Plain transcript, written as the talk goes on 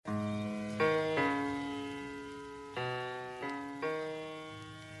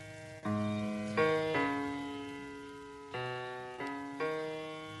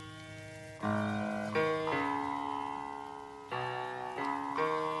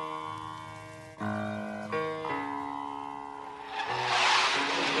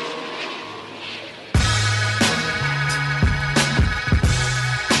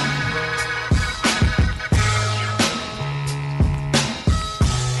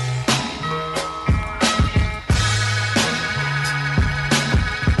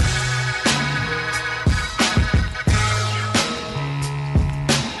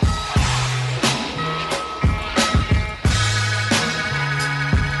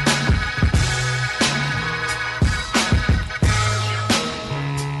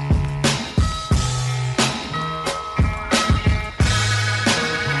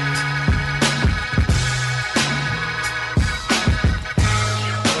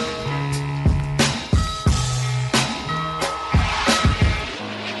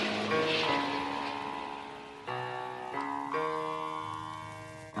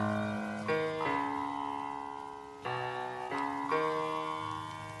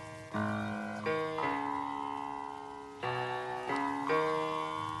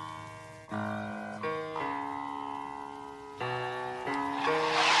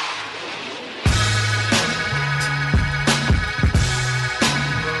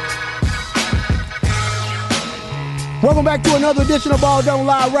Welcome back to another edition of Ball Don't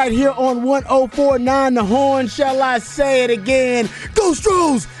Lie right here on 104.9 The Horn. Shall I say it again? Go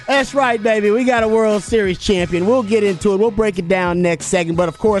Stros! That's right, baby. We got a World Series champion. We'll get into it. We'll break it down next segment. But,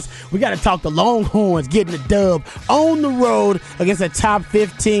 of course, we got to talk the Longhorns getting the dub on the road against a top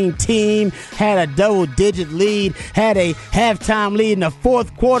 15 team. Had a double-digit lead. Had a halftime lead and a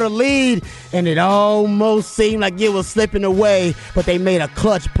fourth quarter lead. And it almost seemed like it was slipping away. But they made a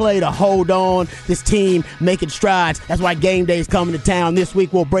clutch play to hold on. This team making strides. That's why game day is coming to town this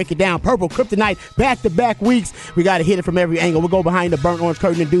week. We'll break it down. Purple Kryptonite, back-to-back weeks. We got to hit it from every angle. We'll go behind the burnt orange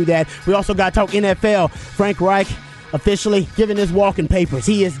curtain and do that. We also got to talk NFL. Frank Reich officially giving his walking papers.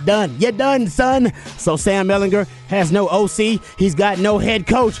 He is done. You're done, son. So Sam Ehlinger has no OC. He's got no head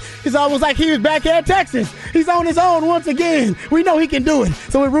coach. It's almost like he was back here at Texas. He's on his own once again. We know he can do it.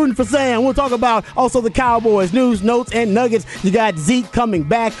 So we're rooting for Sam. We'll talk about also the Cowboys, news, notes, and nuggets. You got Zeke coming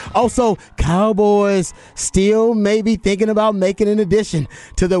back. Also, Cowboys still maybe thinking about making an addition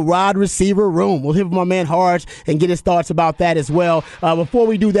to the wide receiver room. We'll hear from my man Harge and get his thoughts about that as well. Before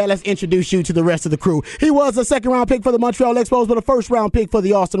we do that, let's introduce you to the rest of the crew. He was a second-round pick for the Montreal Expos, but a first-round pick for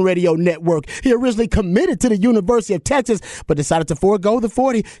the Austin Radio Network. He originally committed to the University of Texas, but decided to forego the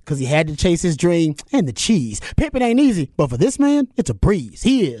 40 because he had to chase his dream and the cheese. Pimping ain't easy, but for this man, it's a breeze.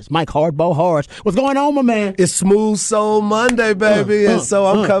 He is Mike Hardball Harge. What's going on, my man? It's Smooth Soul Monday, baby, and so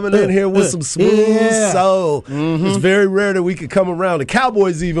I'm coming in here with some smooth soul. Mm-hmm. It's very rare that we could come around. The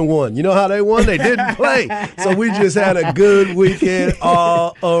Cowboys even won. You know how they won? They didn't play. So we just had a good weekend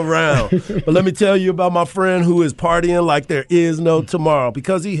all around. But let me tell you about my friend who is partying like there is no tomorrow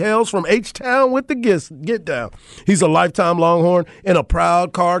because he hails from H-Town with the Get Down. He's a lifetime Longhorn and a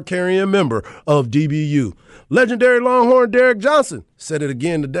proud card-carrying member of DBU. Legendary Longhorn Derek Johnson said it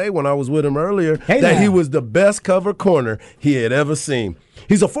again today when I was with him earlier he was the best cover corner he had ever seen.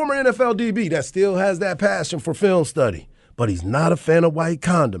 He's a former NFL DB that still has that passion for film study, but he's not a fan of white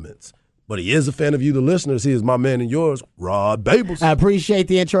condiments. But he is a fan of you, the listeners. He is my man and yours, Rod Babels. I appreciate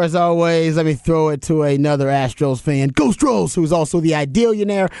the intro as always. Let me throw it to another Astros fan, Go Stros, who's also the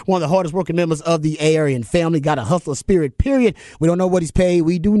Idealionaire, one of the hardest working members of the Aryan family. Got a hustler spirit, period. We don't know what he's paid.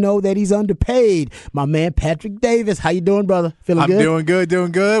 We do know that he's underpaid. My man, Patrick Davis. How you doing, brother? Feeling good? I'm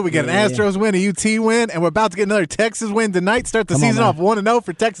doing good. We got an Astros win, a UT win, and we're about to get another Texas win tonight. Start the season off 1-0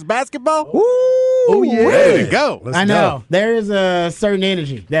 for Texas basketball. Oh, yeah. Ready to go. I know. There is a certain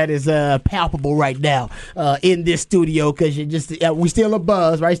energy that is palpable right now in this studio because we still a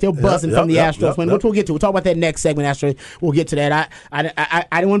buzz, right? Still buzzing from the Astros win, which we'll get to. We'll talk about that next segment, Astros. We'll get to that. I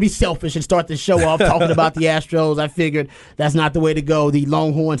didn't want to be selfish and start the show off talking about the Astros. I figured that's not the way to go. The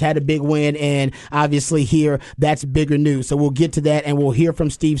Longhorns had a big win, and obviously here, that's bigger news. So we'll get to that, and we'll hear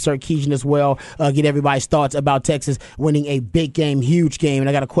from Steve Sarkisian as well, get everybody's thoughts about Texas winning a big game, huge game. And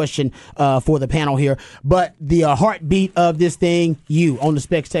I got a question for the panel here. But the heartbeat of this thing, you on the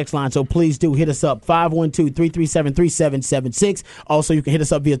Specs text line. So please do hit us up, 512-337-3776. Also, you can hit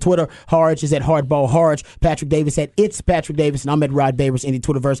us up via Twitter. Harge is at Hardball Harge. Patrick Davis at It's Patrick Davis. And I'm at Rod Babers in the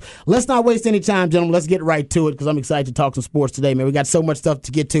Twitterverse. Let's not waste any time, gentlemen. Let's get right to it because I'm excited to talk some sports today, man. We got so much stuff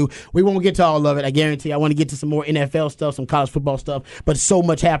to get to. We won't get to all of it, I guarantee. I want to get to some more NFL stuff, some college football stuff, but so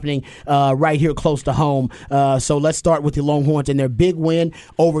much happening right here close to home. So let's start with the Longhorns and their big win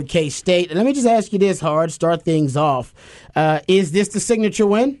over K-State. And let me just ask you this, Harge, start things off. Is this the signature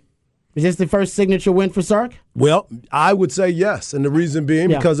win? Is this the first signature win for Sark? Well, I would say yes, and the reason being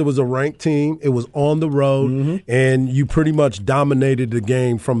because it was a ranked team, it was on the road, and you pretty much dominated the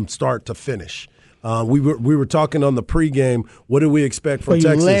game from start to finish. We were talking on the pregame. What do we expect from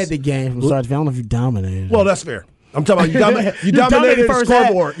Texas? You led the game from start to finish. I don't know if you dominated. Well, that's fair. I'm talking about you dominated the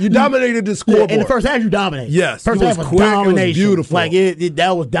scoreboard. You dominated the scoreboard. In the first half, you dominated. Yes. First half was quick. domination. It was beautiful. Like,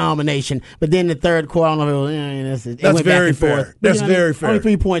 that was domination. But then the third quarter, I don't know if it was, it that's went very back and fair. forth. That's very fair. Only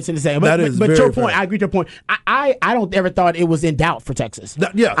 3 points in the second. But your point, I agree with your point. I don't ever thought it was in doubt for Texas.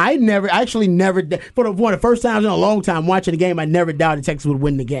 I actually never, for one of the first times in a long time watching the game, I never doubted Texas would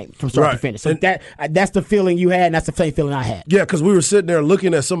win the game from start to finish. So that's the feeling you had, and that's the same feeling I had. Yeah, because we were sitting there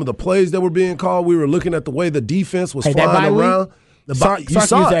looking at some of the plays that were being called. We were looking at the way the defense was flying around. Sark used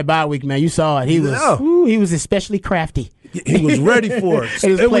that bye week, man. You saw it. He was especially crafty. He was ready for it.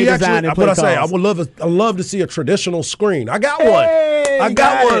 I would love to see a traditional screen. I got one. I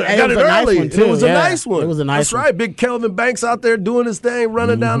got it early. It was a nice one. It was a nice one. That's right. Big Kelvin Banks out there doing his thing,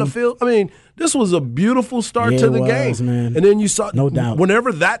 running down the field. I mean, this was a beautiful start to the game. Man. And then you saw, no doubt,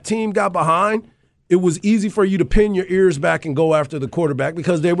 whenever that team got behind, it was easy for you to pin your ears back and go after the quarterback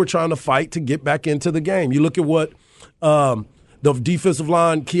because they were trying to fight to get back into the game. You look at what the defensive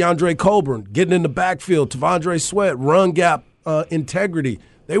line, Keandre Coburn, getting in the backfield, Tavondre Sweat, run gap integrity.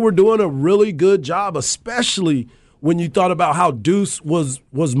 They were doing a really good job, especially when you thought about how Deuce was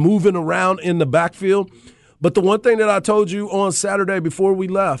moving around in the backfield. But the one thing that I told you on Saturday before we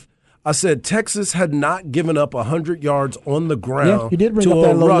left, I said Texas had not given up 100 yards on the ground you did bring to up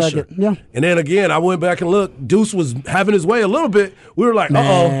that a low rusher. nugget. Yeah. And then again, I went back and looked. Deuce was having his way a little bit. We were like,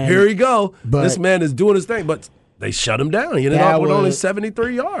 here he go. This man is doing his thing. But they shut him down. He ended up with only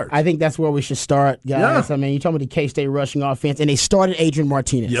 73 yards. I think that's where we should start, guys. Yeah. I mean, you talking about the K-State rushing offense, and they started Adrian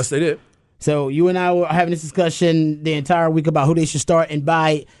Martinez. Yes, they did. So you and I were having this discussion the entire week about who they should start, and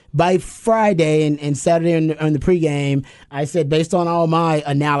by Friday and Saturday in the pregame, I said based on all my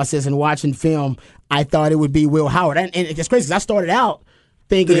analysis and watching film, I thought it would be Will Howard. And it's crazy because I started out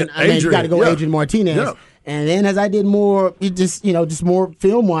thinking, you got to go Adrian Martinez. Yeah. And then as I did more, just more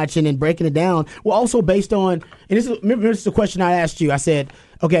film watching and breaking it down, well, also based on, and this is the question I asked you. I said,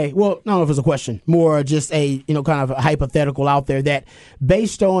 okay, well, I don't know if it was a question, more just a kind of a hypothetical out there that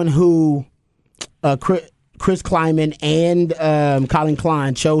based on who Chris Kleiman and Colin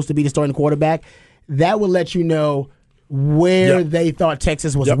Klein chose to be the starting quarterback, that would let you know where they thought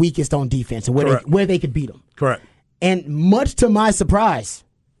Texas was weakest on defense and where they could beat them. Correct. And much to my surprise,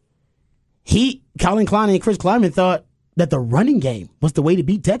 Colin Klein and Chris Kleiman thought that the running game was the way to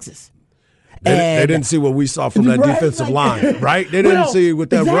beat Texas. They didn't see what we saw from that defensive line, right? They didn't see with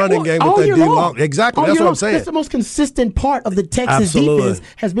that running game with that D-line. Exactly, that's what I'm saying. That's the most consistent part of the Texas defense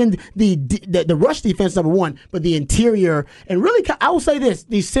has been the rush defense, number one, but the interior, and really, I will say this,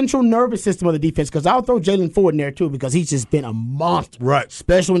 the central nervous system of the defense, because I'll throw Jalen Ford in there too, because he's just been a monster, right?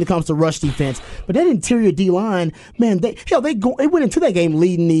 Especially when it comes to rush defense. But that interior D-line, man, they went into that game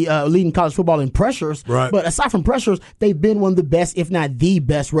leading college football in pressures, right? But aside from pressures, they've been one of the best, if not the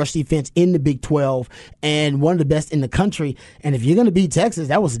best, rush defense in the Big 12 and one of the best in the country. And if you're going to beat Texas,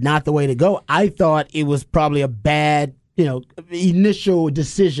 that was not the way to go. I thought it was probably a bad, initial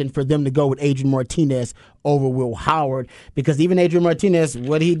decision for them to go with Adrian Martinez over Will Howard, because even Adrian Martinez,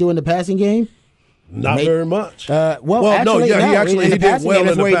 what did he do in the passing game? Not very much. He did well in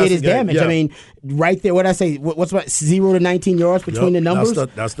the where he did his game. damage. Yeah. I mean, right there, what did I say? What's about 0 to 19 yards between the numbers?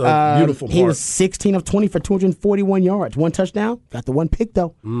 That's the beautiful part. He was 16 of 20 for 241 yards. One touchdown. Got the one pick,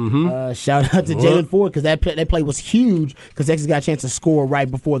 though. Mm-hmm. Shout out to Jalen Ford, because that play was huge, because Texas got a chance to score right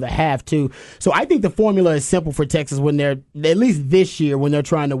before the half, too. So I think the formula is simple for Texas when they're, at least this year, when they're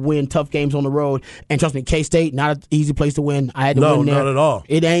trying to win tough games on the road. And trust me, K-State, not an easy place to win. I had to win there. No, not at all.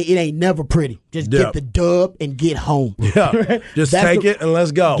 It ain't never pretty. Just get the dub and get home. Yeah, just take it and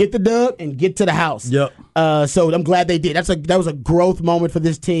let's go. Get the dub and get to the house. Yep. So I'm glad they did. That was a growth moment for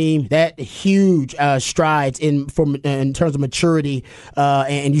this team. That huge strides in terms of maturity,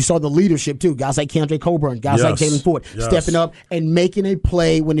 and you saw the leadership too. Guys like Keandre Coburn, guys like Jalen Ford, stepping up and making a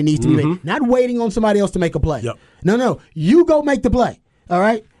play when it needs to be made. Not waiting on somebody else to make a play. Yep. No, you go make the play. All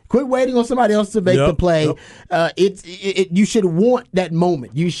right. Quit waiting on somebody else to make the play. Yep. You should want that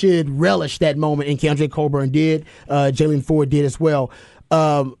moment. You should relish that moment, and Keandre Coburn did. Jalen Ford did as well.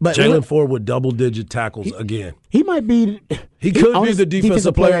 But Jalen Ford with double-digit tackles again. He might be. He could be the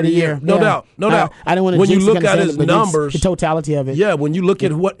defensive player of the year. No doubt. I don't want to. When you look at his numbers, the totality of it. Yeah, when you look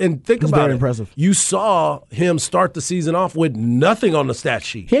at think about very it. Impressive. You saw him start the season off with nothing on the stat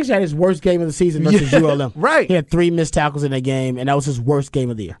sheet. He actually had his worst game of the season versus ULM. Right. He had 3 missed tackles in that game, and that was his worst game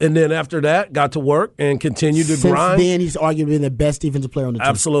of the year. And then after that, got to work and continued to grind. Since then, he's arguably the best defensive player on the team.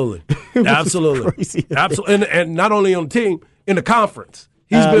 Absolutely. Absolutely. And not only on the team, in the conference.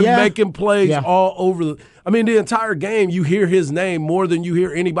 He's been making plays all over. The entire game, you hear his name more than you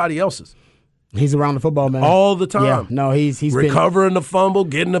hear anybody else's. He's around the football, man. All the time. Yeah. No, he's recovering the fumble,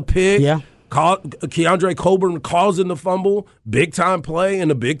 getting a pick. Yeah. Keandre Coburn causing the fumble, big-time play in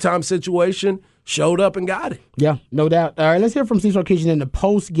a big-time situation, showed up and got it. Yeah, no doubt. All right, let's hear from Steve Sarkisian in the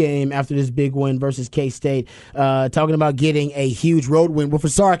post-game after this big win versus K-State, talking about getting a huge road win. Well, for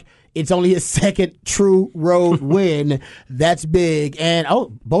Sark, it's only his second true road win. That's big. And,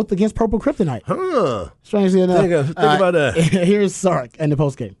 both against Purple Kryptonite. Strangely enough. Think about that. Here's Sark in the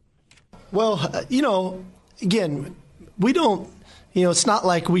postgame. Well, again, we don't, it's not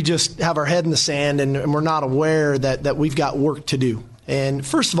like we just have our head in the sand and we're not aware that we've got work to do. And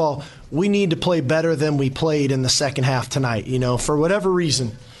first of all, we need to play better than we played in the second half tonight, for whatever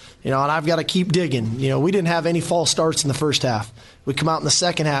reason. And I've got to keep digging. We didn't have any false starts in the first half. We come out in the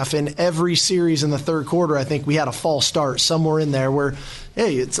second half, and every series in the third quarter, I think we had a false start somewhere in there where,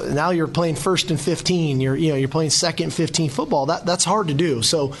 hey, now you're playing 1st and 15. You're playing 2nd and 15 football. That's hard to do.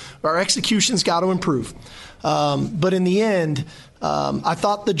 So our execution's got to improve. But in the end, I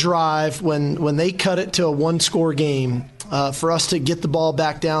thought the drive when they cut it to a 1-score game. for us to get the ball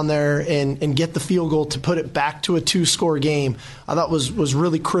back down there and get the field goal to put it back to a 2-score game, I thought was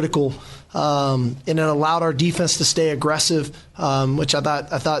really critical. And it allowed our defense to stay aggressive, which I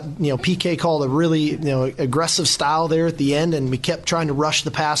thought PK called a really aggressive style there at the end, and we kept trying to rush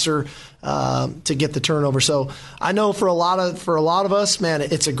the passer to get the turnover. So I know for a lot of us, man,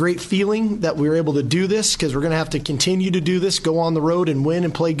 it's a great feeling that we were able to do this, because we're going to have to continue to do this, go on the road and win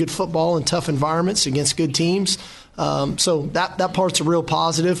and play good football in tough environments against good teams. So that part's a real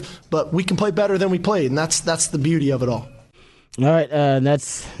positive, but we can play better than we played, and that's the beauty of it all. All right,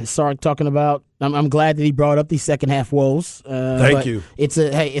 that's Sark talking about. I'm glad that he brought up these second half woes. Thank you. It's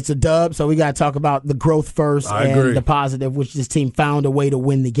a dub, so we got to talk about the growth first and the positive, which this team found a way to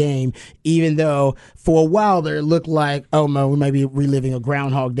win the game, even though for a while there it looked like, oh no, we might be reliving a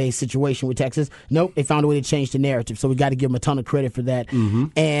Groundhog Day situation with Texas. Nope, they found a way to change the narrative, so we got to give him a ton of credit for that. Mm-hmm.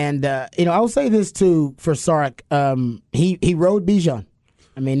 And I will say this too for Sark. He rode Bijan.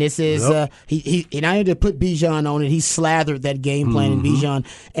 I mean, this is he and I had to put Bijan on it. He slathered that game plan in Bijan,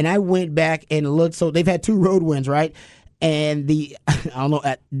 and I went back and looked. So they've had 2 road wins, right? And I don't know,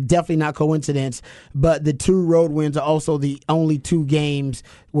 definitely not coincidence, but the 2 road wins are also the only 2 games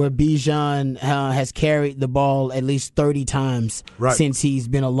where Bijan has carried the ball at least 30 times since he's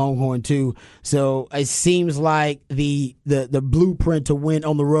been a Longhorn too. So it seems like the blueprint to win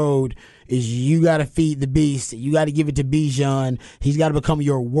on the road is you got to feed the beast. You got to give it to Bijan. He's got to become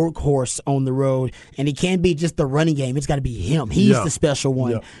your workhorse on the road. And it can't be just the running game. It's got to be him. He's the special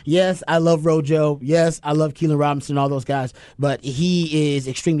one. Yeah. Yes, I love Rojo. Yes, I love Keelan Robinson and all those guys. But he is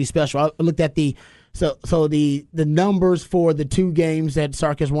extremely special. I looked at the numbers for the 2 games that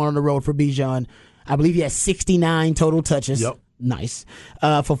Sark has won on the road for Bijan. I believe he has 69 total touches. Yep. Nice.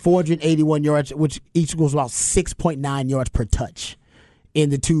 For 481 yards, which equals about 6.9 yards per touch in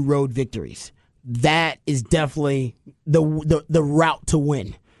the 2 road victories. That is definitely the route to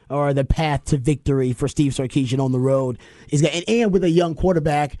win, or the path to victory for Steve Sarkisian on the road. And with a young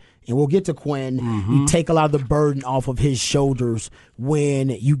quarterback, and we'll get to Quinn, you take a lot of the burden off of his shoulders when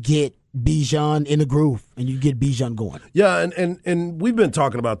you get Bijan in the groove and you get Bijan going. Yeah, and we've been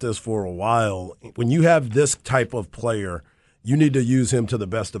talking about this for a while. When you have this type of player, you need to use him to the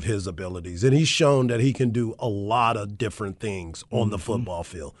best of his abilities. And he's shown that he can do a lot of different things on the football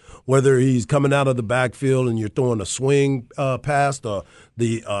field. Whether he's coming out of the backfield and you're throwing a swing pass, or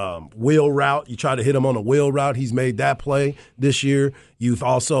the wheel route, you try to hit him on a wheel route. He's made that play this year. You've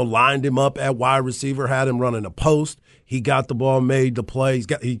also lined him up at wide receiver, had him running a post. He got the ball, made the play.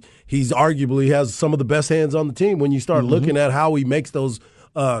 He's arguably has some of the best hands on the team when you start looking at how he makes those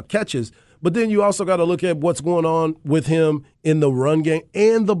catches. But then you also got to look at what's going on with him in the run game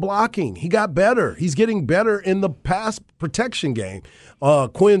and the blocking. He got better. He's getting better in the pass protection game.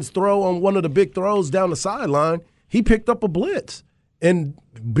 Quinn's throw on one of the big throws down the sideline, he picked up a blitz. And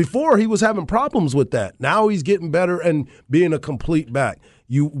before, he was having problems with that. Now he's getting better and being a complete back.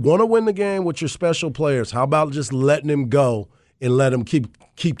 You want to win the game with your special players. How about just letting him go and let him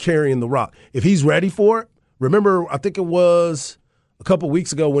keep carrying the rock? If he's ready for it, remember, I think it was a couple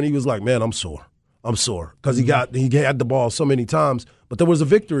weeks ago when he was like, man, I'm sore because he had the ball so many times, but there was a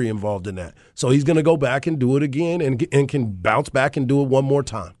victory involved in that. So he's going to go back and do it again and can bounce back and do it one more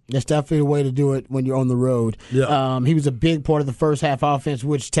time. That's definitely the way to do it when you're on the road. Yeah. He was a big part of the first half offense,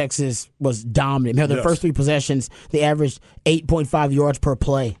 which Texas was dominant. Their first 3 possessions, they averaged 8.5 yards per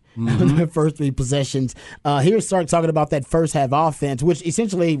play. Their first 3 possessions. Here's Sark talking about that first half offense, which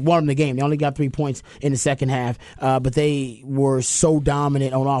essentially won them the game. They only got 3 points in the second half, but they were so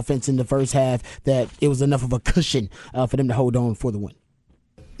dominant on offense in the first half that it was enough of a cushion for them to hold on for the win.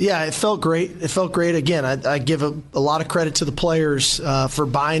 Yeah, it felt great. It felt great. Again, I give a lot of credit to the players for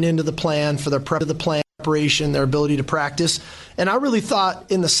buying into the plan, for their preparation, their ability to practice. And I really thought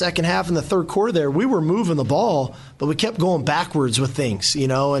in the second half, in the third quarter there, we were moving the ball, but we kept going backwards with things,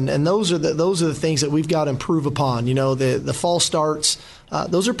 and those are the things that we've got to improve upon. The false starts,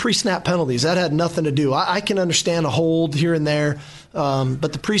 those are pre-snap penalties. That had nothing to do. I can understand a hold here and there,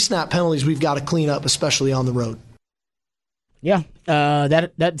 but the pre-snap penalties we've got to clean up, especially on the road. Yeah,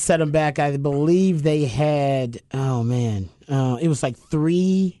 that set them back. I believe they had, it was like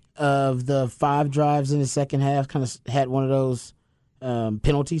 3 of the 5 drives in the second half kind of had one of those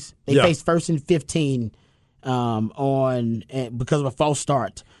penalties. They faced 1st and 15 because of a false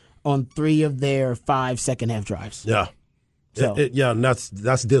start on 3 of their 5 second half drives. Yeah. So. And that's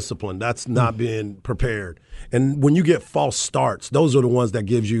discipline. That's not being prepared. And when you get false starts, those are the ones that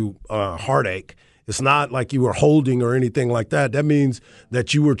gives you heartache, It's not like you were holding or anything like that. That means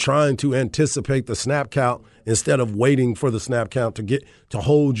that you were trying to anticipate the snap count instead of waiting for the snap count to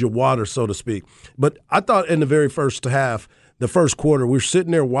hold your water, so to speak. But I thought in the very first half, the first quarter, we were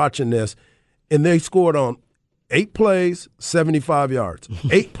sitting there watching this, and they scored on 8 plays, 75 yards.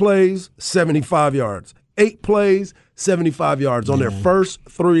 8 plays, 75 yards. 8 plays, 75 yards on their first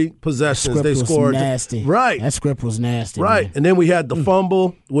 3 possessions. They scored. Nasty. Right. That script was nasty. Right. Man. And then we had the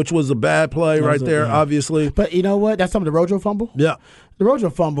fumble, which was a bad play right there, obviously. But you know what? That's some of the Rojo fumble. Yeah. The Rojo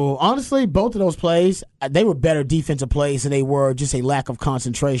fumble, honestly, both of those plays, they were better defensive plays than they were just a lack of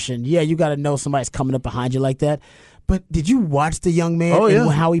concentration. Yeah, you got to know somebody's coming up behind you like that. But did you watch the young man and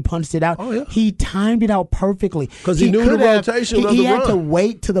how he punched it out? Oh, yeah. He timed it out perfectly. Because he knew the rotation of the run. He had to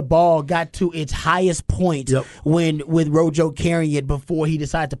wait till the ball got to its highest point with Rojo carrying it before he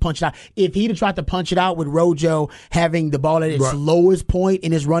decided to punch it out. If he'd have tried to punch it out with Rojo having the ball at its lowest point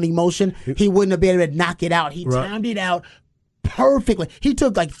in his running motion, he wouldn't have been able to knock it out. He timed it out perfectly. He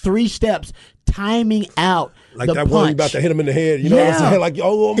took like 3 steps timing out like the that punch. One about to hit him in the head. You know what I'm saying? Like,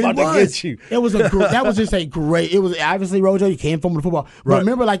 oh, I'm about to get you. It was that was just a great. It was obviously Rojo. You can't fumble the football. But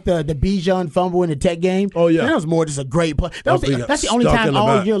remember, like the Bijan fumble in the Tech game. Oh yeah, that was more just a great play. That's the only time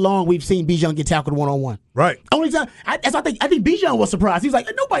all year long we've seen Bijan get tackled 1-on-1. Right. Only time. I think Bijan was surprised. He's like,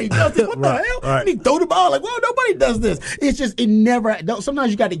 nobody does this. What the hell? And he threw the ball like, well, nobody does this. It's just it never.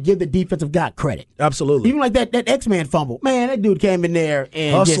 Sometimes you got to give the defensive guy credit. Absolutely. Even like that X-Man fumble. Man, that dude came in there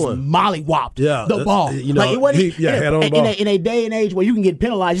and just mollywopped the ball. You know, like, head on the ball. In a day and age where you can get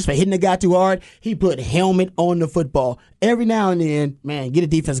penalized just for hitting the guy too hard, he put helmet on the football. Every now and then, man, get a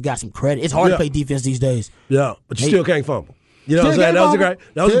defense got some credit. It's hard to play defense these days. Yeah, but you still can't fumble. You know what I'm saying?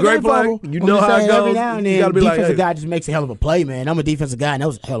 That was a great play. You know how it goes. Every now and then, you gotta be defensive like, guy just makes a hell of a play, man. I'm a defensive guy, and that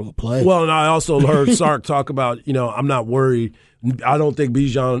was a hell of a play. Well, and I also heard Sark talk about, I'm not worried. I don't think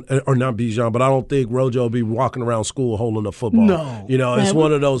Bijan, or not Bijan, but I don't think Rojo will be walking around school holding a football. No. Man, it's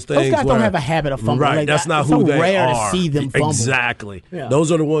one of those things those guys where, don't have a habit of fumbling. Right, like that's not it's who so they rare are. To see them fumble. Exactly. Yeah.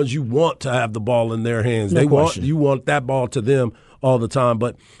 Those are the ones you want to have the ball in their hands. You want that ball to them all the time.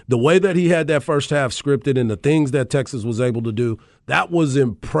 But the way that he had that first half scripted and the things that Texas was able to do, that was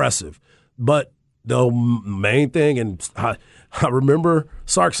impressive. But the main thing, and I remember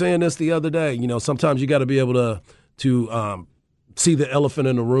Sark saying this the other day, sometimes you got to be able to see the elephant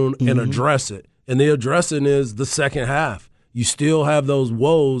in the room and address it. And the addressing is the second half. You still have those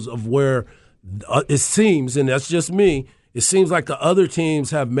woes of where it seems, and that's just me, it seems like the other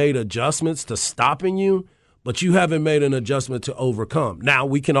teams have made adjustments to stopping you, but you haven't made an adjustment to overcome. Now,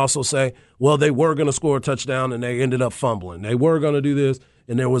 we can also say, well, they were going to score a touchdown and they ended up fumbling. They were going to do this,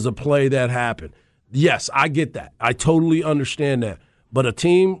 and there was a play that happened. Yes, I get that. I totally understand that. But a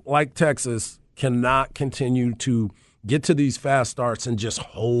team like Texas cannot continue to get to these fast starts and just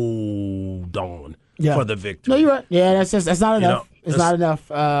hold on for the victory. No, you're right. Yeah, that's not enough. It's not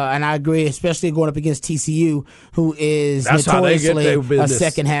enough, and I agree, especially going up against TCU, who is notoriously a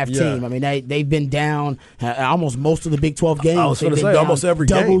second-half team. I mean, they've been down almost most of the Big 12 games. I was going to say, almost every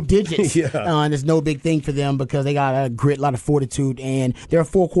double game. digits. And it's no big thing for them because they got a grit, a lot of fortitude, and they're a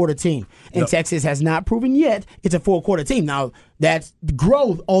 4-quarter team. And Texas has not proven yet it's a 4-quarter team. Now, that's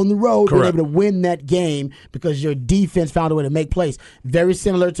growth on the road, being able to win that game because your defense found a way to make plays. Very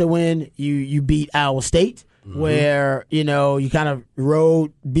similar to when you beat Iowa State. Where, you kind of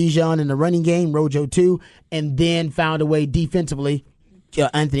rode Bijan in the running game, Rojo too, and then found a way defensively,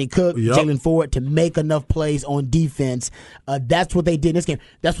 Anthony Cook, Jalen Ford, to make enough plays on defense. That's what they did in this game.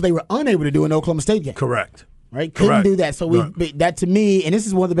 That's what they were unable to do in the Oklahoma State game. Correct. Right? Couldn't do that. So that to me, and this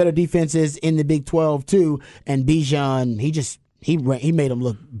is one of the better defenses in the Big 12 too, and Bijan, he made him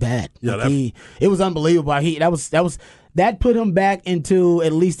look bad. Yeah, it was unbelievable. That put him back into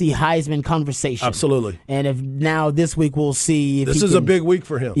at least the Heisman conversation. Absolutely. And if now this week we'll see if this is a big week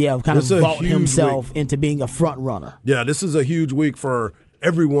for him. Yeah, kind of vault himself into being a front runner. Yeah, this is a huge week for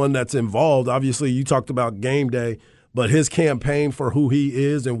everyone that's involved. Obviously, you talked about game day, but his campaign for who he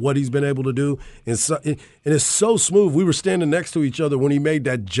is and what he's been able to do, and it's so smooth. We were standing next to each other when he made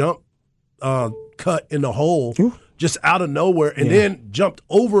that jump cut in the hole, just out of nowhere, and then jumped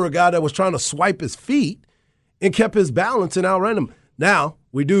over a guy that was trying to swipe his feet and kept his balance and outran him. Now,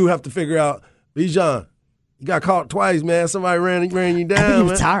 we do have to figure out, Bijan, You got caught twice, man. Somebody ran you down. I think he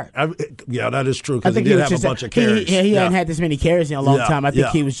was man. tired. Yeah, that is true because he did have a bunch of carries. He hadn't had this many carries in a long time. I think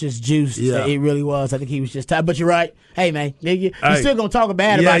yeah. he was just juiced. Yeah. It really was. I think he was just tired. But you're right. Hey, man, you're still going to talk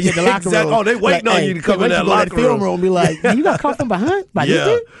bad about you in the locker room. Oh, they waiting on you to come in that locker film room and be like, you got caught from behind by this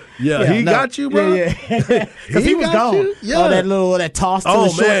dude? Yeah, he got you, bro. Yeah. Because he was gone. Yeah. That toss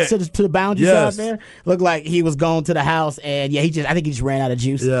to the boundaries out there looked like he was going to the house. And I think he just ran out of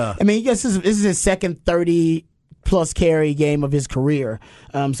juice. Yeah. I mean, I guess this is his second 30-plus carry game of his career.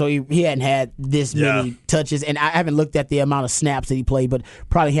 So he hadn't had this many touches. And I haven't looked at the amount of snaps that he played, but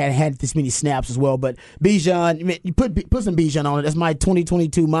probably hadn't had this many snaps as well. But Bijan, you put some Bijan on it. That's my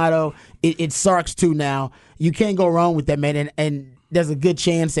 2022 motto. It's Sark's too now. You can't go wrong with that, man. And there's a good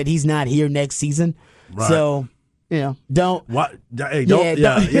chance that he's not here next season. Right. So, don't. What? Hey, don't.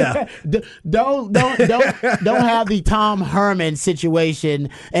 Don't have the Tom Herman situation.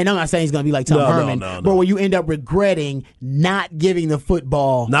 And I'm not saying he's going to be like Tom Herman, but where you end up regretting not giving the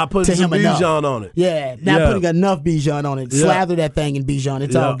football, not putting to him Bijan on it. Yeah, not putting enough Bijan on it. Slather that thing in Bijan.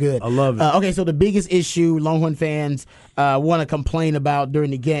 It's all good. I love it. Okay, so the biggest issue Longhorn fans want to complain about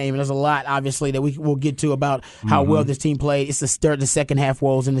during the game, and there's a lot, obviously, that we'll get to about how well this team played. It's the second half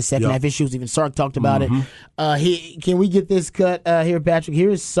woes and the second half issues. Even Sark talked about it. Can we get this cut here, Patrick?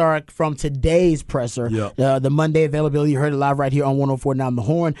 Here's Sark from today's presser. The Monday availability. You heard it live right here on 104.9 The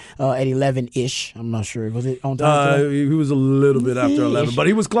Horn at 11-ish. I'm not sure. Was it on time? He was a little bit after 11, but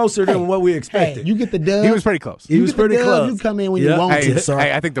he was closer than what we expected. Hey, you get the dub. He was pretty close. He was pretty close. You come in when you want to, Sark.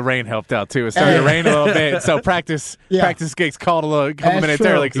 I think the rain helped out, too. It started to rain a little bit, so practice gets called a couple minutes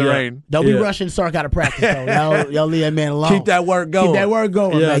early because of the rain. Don't be rushing Sark out of practice, though. Y'all leave that man alone. Keep that work going.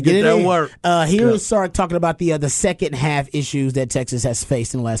 Man. Get that work. Here is Sark talking about the second half issues that Texas has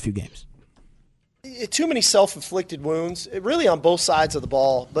faced in the last few games. Too many self-inflicted wounds, really on both sides of the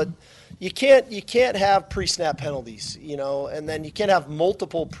ball. But you can't have pre-snap penalties, and then you can't have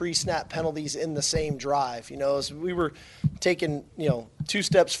multiple pre-snap penalties in the same drive. As we were taking, 2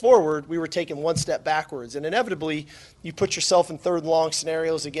 steps forward, we were taking 1 step backwards, and inevitably you put yourself in third and long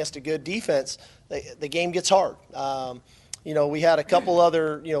scenarios against a good defense. The game gets hard. We had a couple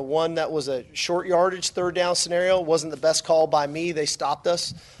other, one that was a short yardage third down scenario. Wasn't the best call by me. They stopped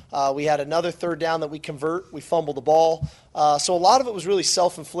us. We had another third down that we convert. We fumbled the ball. So a lot of it was really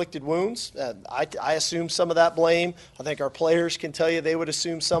self-inflicted wounds. I assume some of that blame. I think our players can tell you they would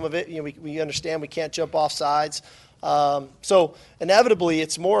assume some of it. We understand we can't jump off sides. So inevitably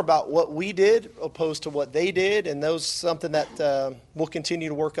it's more about what we did opposed to what they did, and those something that we'll continue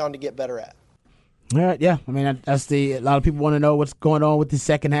to work on to get better at. All right, yeah. I mean, a lot of people want to know what's going on with the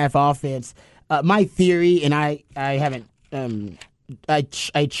second half offense. My theory, and I haven't I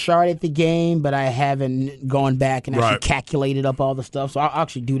charted the game, but I haven't gone back and actually calculated up all the stuff. So I'll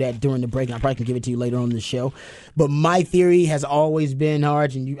actually do that during the break, and I probably can give it to you later on in the show. But my theory has always been,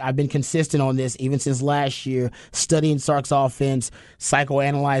 Harge, and I've been consistent on this even since last year, studying Sark's offense,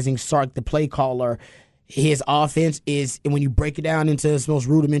 psychoanalyzing Sark, the play caller. His offense is, when you break it down into its most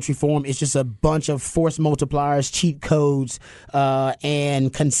rudimentary form, it's just a bunch of force multipliers, cheat codes,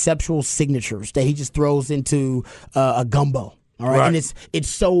 and conceptual signatures that he just throws into a gumbo. All right. And it's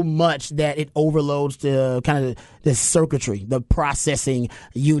so much that it overloads the kind of the circuitry, the processing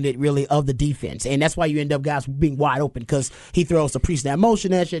unit really of the defense. And that's why you end up guys being wide open, because he throws the pre-snap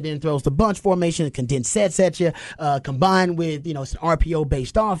motion at you, then throws the bunch formation, condensed sets at you, combined with, it's an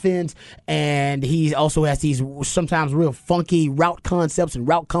RPO-based offense. And he also has these sometimes real funky route concepts and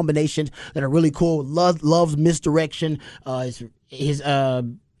route combinations that are really cool. Loves misdirection. His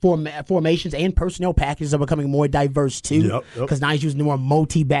formations and personnel packages are becoming more diverse too, because now he's using more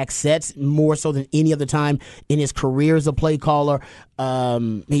multi-back sets more so than any other time in his career as a play caller.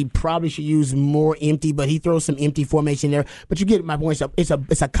 He probably should use more empty, but he throws some empty formation there. But you get my point.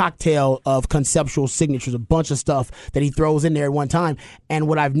 It's a cocktail of conceptual signatures, a bunch of stuff that he throws in there at one time. And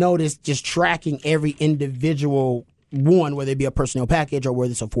what I've noticed, just tracking every individual one, whether it be a personnel package or whether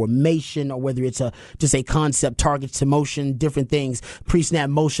it's a formation or whether it's just a concept, targets to motion, different things, pre-snap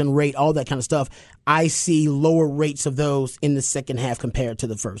motion rate, all that kind of stuff, I see lower rates of those in the second half compared to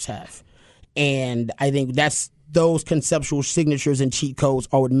the first half. And I think those conceptual signatures and cheat codes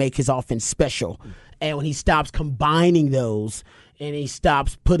are what make his offense special. And when he stops combining those and he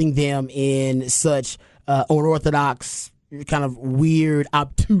stops putting them in such unorthodox, kind of weird,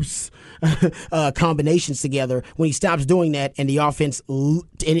 obtuse combinations together, when he stops doing that and the offense, and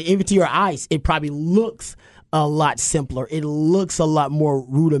even to your eyes, it probably looks a lot simpler. It looks a lot more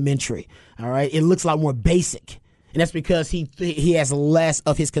rudimentary. All right? It looks a lot more basic. And that's because he has less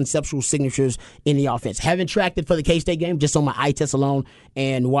of his conceptual signatures in the offense. Having tracked it for the K-State game, just on my eye test alone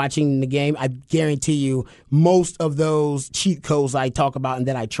and watching the game, I guarantee you most of those cheat codes I talk about and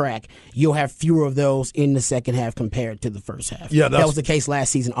that I track, you'll have fewer of those in the second half compared to the first half. Yeah, that was the case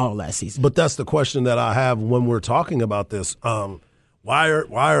last season, all last season. But that's the question that I have when we're talking about this. Why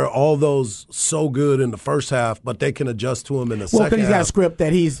are all those so good in the first half, but they can adjust to them in the second half? Well, because he's got a script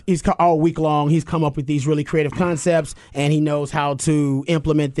that he's all week long. He's come up with these really creative concepts, and he knows how to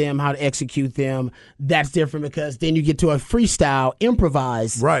implement them, how to execute them. That's different because then you get to a freestyle,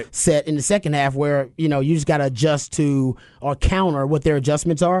 improvised set in the second half where you just got to adjust to or counter what their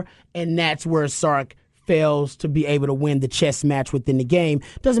adjustments are, and that's where Sark fails to be able to win the chess match within the game.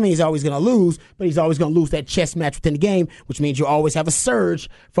 Doesn't mean he's always going to lose, but he's always going to lose that chess match within the game, which means you always have a surge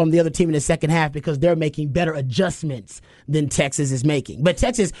from the other team in the second half because they're making better adjustments than Texas is making. But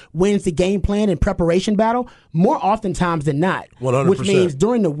Texas wins the game plan and preparation battle more oftentimes than not. 100%. Which means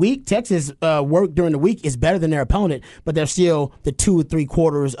during the week, Texas work during the week is better than their opponent, but they're still the 2 or 3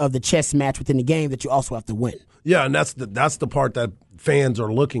 quarters of the chess match within the game that you also have to win. Yeah, and that's the part that fans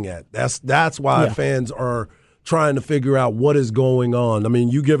are looking at. That's why fans are trying to figure out what is going on. I mean,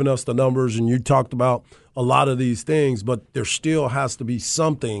 you giving us the numbers and you talked about a lot of these things, but there still has to be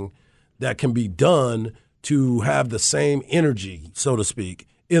something that can be done to have the same energy, so to speak,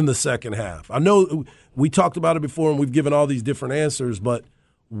 in the second half. I know we talked about it before and we've given all these different answers, but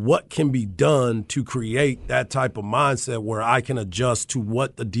what can be done to create that type of mindset where I can adjust to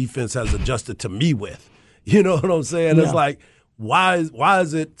what the defense has adjusted to me with? You know what I'm saying? Yeah. It's like, why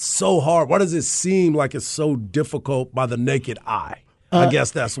is it so hard? Why does it seem like it's so difficult by the naked eye? I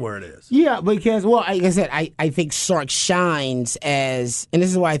guess that's where it is. Yeah, because, well, like I said, I think Sark shines as, and this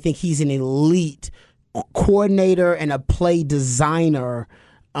is why I think he's an elite coordinator and a play designer.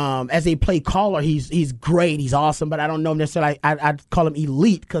 As a play caller, he's great, he's awesome, but I don't know necessarily I'd call him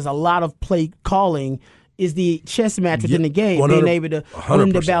elite because a lot of play calling is the chess match within the game, being able to win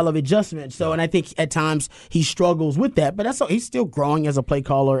the battle of adjustment. So, and I think at times he struggles with that, but he's still growing as a play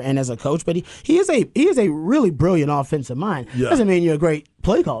caller and as a coach. But he is a really brilliant offensive mind. Yeah. Doesn't mean you're a great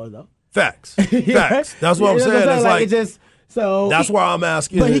play caller though. Facts. Facts. That's what I'm saying. It's like so that's why I'm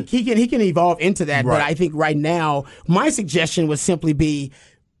asking. But he can evolve into that. Right. But I think right now my suggestion would simply be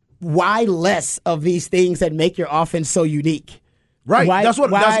why less of these things that make your offense so unique. Right, that's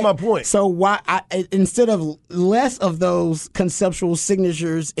my point. So instead of less of those conceptual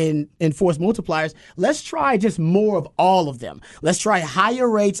signatures and force multipliers, let's try just more of all of them. Let's try higher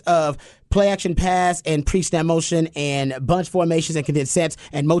rates of play action pass and pre-snap motion and bunch formations and condensed sets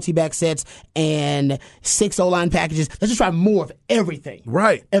and multi-back sets and 6 O-line packages. Let's just try more of everything.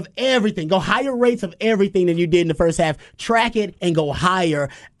 Right. Of everything. Go higher rates of everything than you did in the first half. Track it and go higher.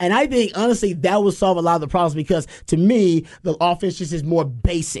 And I think, honestly, that would solve a lot of the problems because, to me, the offense just is more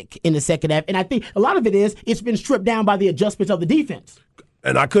basic in the second half. And I think a lot of it's been stripped down by the adjustments of the defense.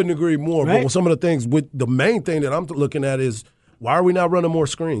 And I couldn't agree more. Right? But with some of the things, the main thing that I'm looking at is, why are we not running more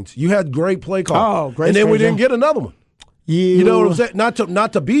screens? You had great play call. Oh, great. And then we didn't get another one. You know what I'm saying? Not to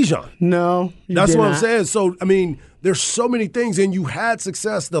Bijan. No. That's what I'm saying. So, I mean, there's so many things, and you had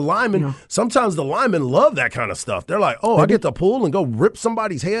success. The linemen, sometimes the linemen love that kind of stuff. They're like, I get to pull and go rip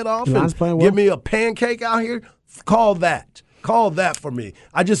somebody's head off and give me a pancake out here. Call that. Call that for me.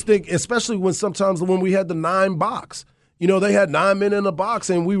 I just think, especially when we had the 9 box. They had 9 men in the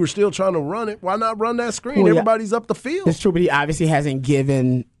box, and we were still trying to run it. Why not run that screen? Everybody's up the field. It's true, but he obviously hasn't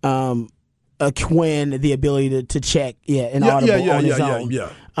given Quinn the ability to check audible on his own.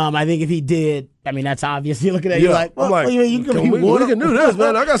 Yeah. I think if he did, I mean, that's obvious. You're looking at it, you're like, we can do this,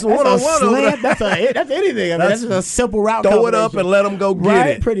 man. I got some one-on-one over there. That's anything. I mean, that's a simple route. Throw it up and let him go get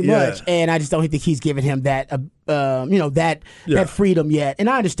it. Pretty much. And I just don't think he's given him that, that freedom yet. And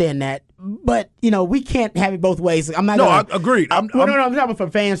I understand that. But, we can't have it both ways. I agreed. I'm talking for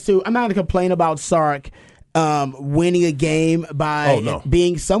fans, too. I'm not going to complain about Sark winning a game by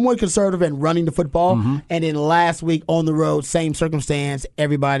being somewhat conservative and running the football. Mm-hmm. And then last week on the road, same circumstance,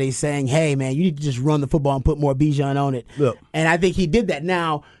 everybody's saying, hey, man, you need to just run the football and put more Bijan on it. Yep. And I think he did that.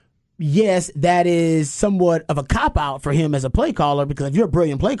 Now, yes, that is somewhat of a cop-out for him as a play caller because if you're a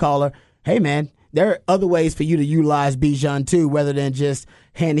brilliant play caller, hey, man, there are other ways for you to utilize Bijan, too, rather than just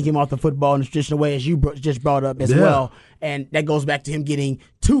handing him off the football in the traditional way, as you just brought up as well. And that goes back to him getting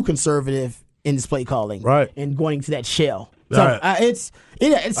too conservative in his play calling, right, and going to that shell. So Right. it's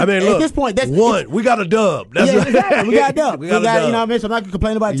I mean, look, at this point, that's we got a dub. That's yeah, exactly. We got a dub. We got a dub. You know what I mean? So I'm not gonna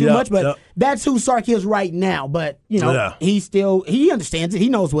complain about it too much, but that's who Sark is right now. But he understands it. He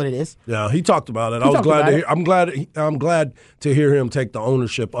knows what it is. Yeah, he talked about it. I was glad to hear. I'm glad to hear him take the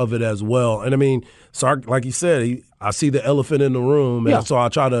ownership of it as well. And I mean, Sark, like he said, I see the elephant in the room, and so I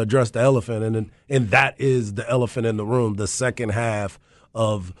try to address the elephant, and that is the elephant in the room. The second half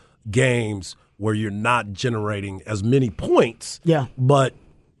of games where you're not generating as many points. Yeah. But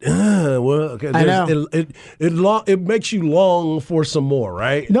okay, I know. It makes you long for some more,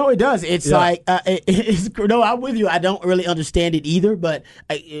 right? No, it does. It's like no, I'm with you. I don't really understand it either, but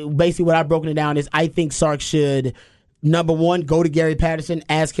basically what I've broken it down is I think Sark should, number one, go to Gary Patterson,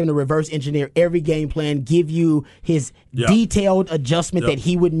 ask him to reverse engineer every game plan, give you his detailed adjustment that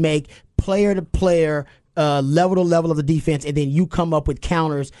he would make player to player, level to level of the defense, and then you come up with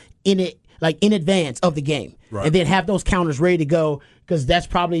counters in it, like in advance of the game. Right. And then have those counters ready to go, because that's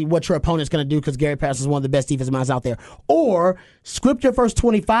probably what your opponent's going to do, because Gary Patterson is one of the best defensive minds out there. Or script your first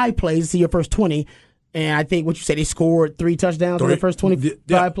 25 plays, see your first 20. And I think what you said, he scored 3 touchdowns in the first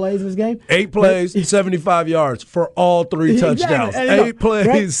 25 plays in this game. 8 plays, 75 yards for all 3 touchdowns. 8 plays,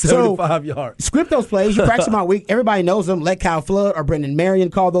 right? 75 yards. Script those plays. You practice them all week. Everybody knows them. Let Kyle Flood or Brendan Marion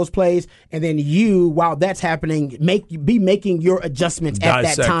call those plays. And then you, while that's happening, be making your adjustments at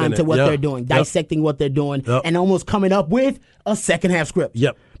that time to what they're doing, dissecting what they're doing, and almost coming up with a second half script.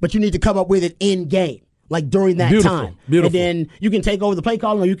 Yep. But you need to come up with it in game. Like during that time. Beautiful. And then you can take over the play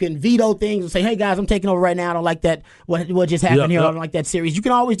calling, or you can veto things and say, hey, guys, I'm taking over right now. I don't like that, what just happened here. I don't like that series. You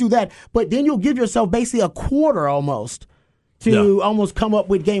can always do that. But then you'll give yourself basically a quarter almost to almost come up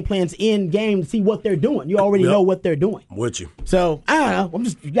with game plans in game to see what they're doing. You already know what they're doing. I'm with you. So, I don't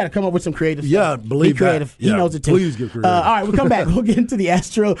know. You got to come up with some creative stuff. Yeah, believe Be creative. that. He knows it too. Please get creative. All right, we'll come back. We'll get into the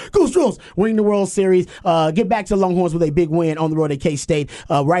Astros. Go Astros winning the World Series. Get back to the Longhorns with a big win on the road at K-State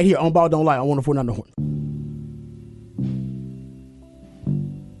right here on Ball Don't Lie on 104.9 The Horn.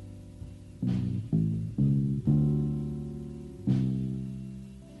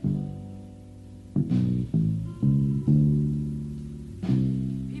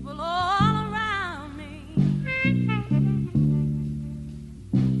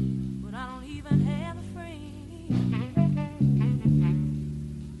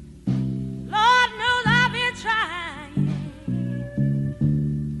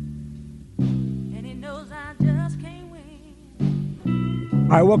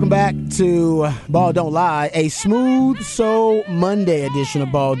 All right, welcome back to Ball Don't Lie, a Smooth Soul Monday edition of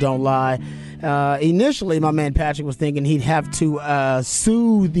Ball Don't Lie. Initially, my man Patrick was thinking he'd have to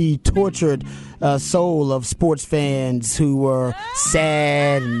soothe the tortured soul of sports fans who were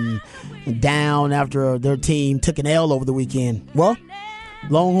sad and down after their team took an L over the weekend. Well,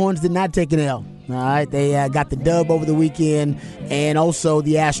 Longhorns did not take an L. All right, they got the dub over the weekend, and also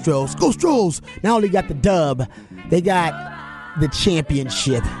the Astros. Go Astros! Not only got the dub, they got the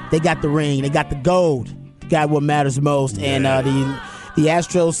championship. They got the ring. They got the gold. They got what matters most. Yeah. And the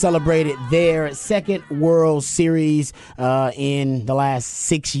Astros celebrated their second World Series in the last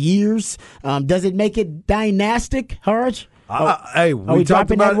 6 years. Does it make it dynastic, Harge? Hey, we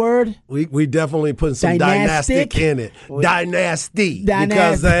talked about that word. We definitely put some dynastic in it. Dynasty.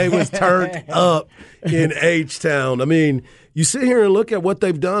 Because they was turned up in H-Town. I mean, you sit here and look at what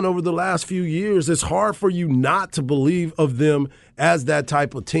they've done over the last few years. It's hard for you not to believe of them as that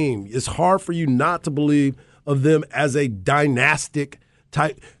type of team. It's hard for you not to believe of them as a dynastic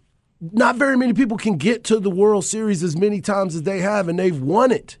type. Not very many people can get to the World Series as many times as they have, and they've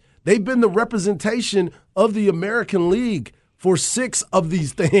won it. They've been the representation of the American League for 6 of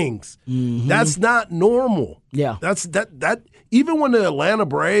these things. Mm-hmm. That's not normal. Yeah. That even when the Atlanta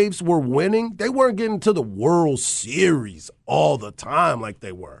Braves were winning, they weren't getting to the World Series all the time like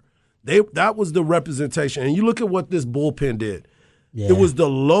they were. That was the representation. And you look at what this bullpen did. Yeah. It was the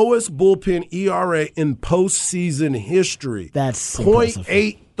lowest bullpen ERA in postseason history. That's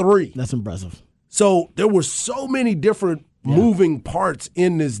 0.83. That's impressive. So there were so many different moving parts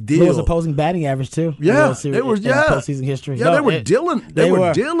in this deal. It was opposing batting average too. Yeah, they were. Yeah, postseason history. Yeah, they were dealing. They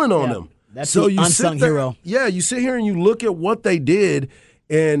were dealing on them. That's so the unsung hero. Yeah, you sit here and you look at what they did,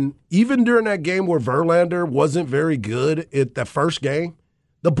 and even during that game where Verlander wasn't very good at the first game,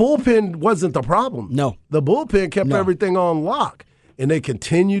 the bullpen wasn't the problem. No, the bullpen kept everything on lock, and they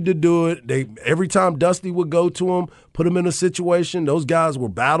continued to do it. Every time Dusty would go to them, put them in a situation, those guys were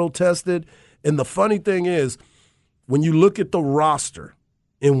battle tested. And the funny thing is, when you look at the roster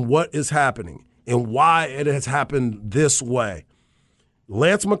and what is happening and why it has happened this way,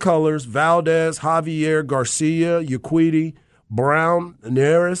 Lance McCullers, Valdez, Javier, Garcia, Urquidy, Brown,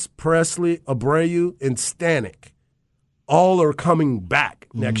 Neris, Presley, Abreu, and Stanek all are coming back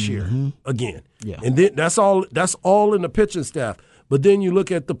next year again. Yeah. And then that's all in the pitching staff. But then you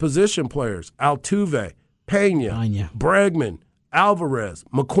look at the position players, Altuve, Pena, Bregman, Alvarez,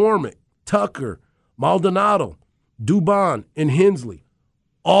 McCormick, Tucker, Maldonado, Dubon, and Hensley.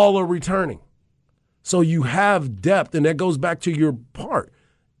 All are returning. So you have depth, and that goes back to your part.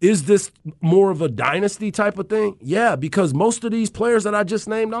 Is this more of a dynasty type of thing? Yeah, because most of these players that I just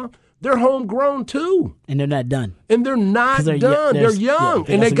named off, they're homegrown too. And they're not done. And they're not done. They're young.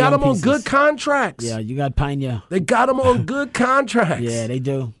 Yeah, and they got them on good contracts. Yeah, you got Pena. They got them on good contracts. Yeah, they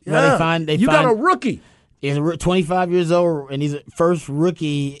do. Yeah. Well, you got a rookie. He's 25 years old, and he's the first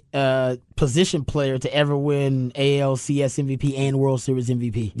rookie position player to ever win ALCS MVP and World Series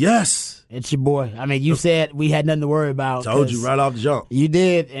MVP. Yes. It's your boy. I mean, you said we had nothing to worry about. Told you right off the jump. You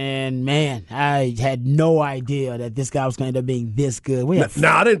did, and man, I had no idea that this guy was going to end up being this good.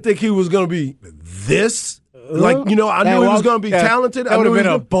 Now, I didn't think he was going to be this. I knew he was going to be talented. That would have been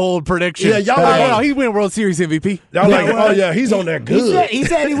a bold prediction. Yeah, y'all he's winning World Series MVP. Y'all he's on that good. He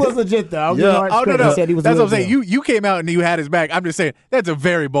said he was legit, though. No. He said he was That's what I'm saying. You came out and you had his back. I'm just saying that's a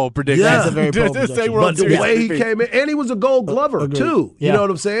very bold prediction. Yeah. That's a very bold prediction. But the way he came in, and he was a Gold Glover, too. Yeah. You know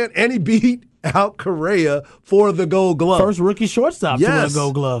what I'm saying? And he beat out Correa for the Gold Glove. First rookie shortstop to win a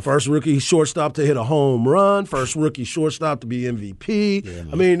Gold Glove. First rookie shortstop to hit a home run. First rookie shortstop to be MVP. Yeah,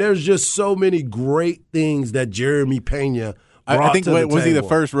 I mean, there's just so many great things that Jeremy Pena brought I think to the was he the table.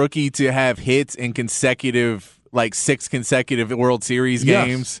 first rookie to have hits in consecutive, 6 consecutive World Series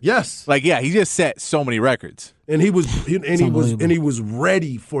games? Yes. He just set so many records. And he was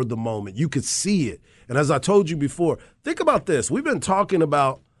ready for the moment. You could see it. And as I told you before, think about this. We've been talking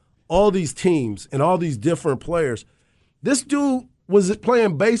about all these teams and all these different players. This dude was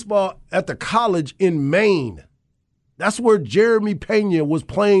playing baseball at the college in Maine. That's where Jeremy Pena was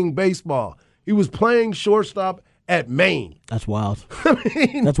playing baseball. He was playing shortstop at Maine. That's wild.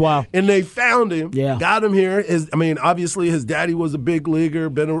 That's wild. And they found him, got him here. Obviously his daddy was a big leaguer,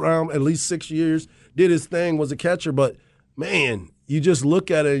 been around at least 6 years, did his thing, was a catcher. But, man, you just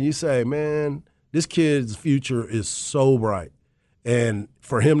look at it and you say, man, this kid's future is so bright. And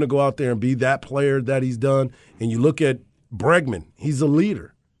for him to go out there and be that player that he's done, and you look at Bregman, he's a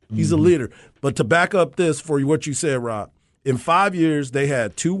leader. He's a leader. But to back up this for what you said, Rob, in 5 years they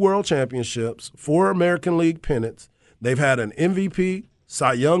had 2 world championships, 4 American League pennants. They've had an MVP,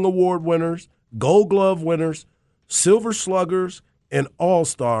 Cy Young Award winners, Gold Glove winners, Silver Sluggers, and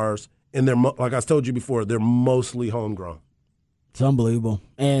All-Stars. And they're, like I told you before, they're mostly homegrown. It's unbelievable.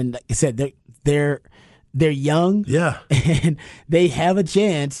 And like I said, they're young, and they have a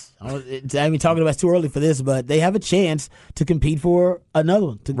chance. I mean, talking about it's too early for this, but they have a chance to compete for another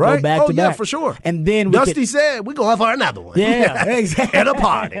one, to go back to back. Yeah, for sure. And then Dusty said, we're going to have another one. Yeah, exactly. At a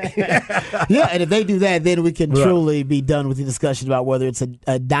party. Yeah, and if they do that, then we can truly be done with the discussion about whether it's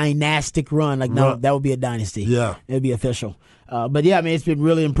a dynastic run. No, that would be a dynasty. Yeah. It would be official. But, yeah, I mean, it's been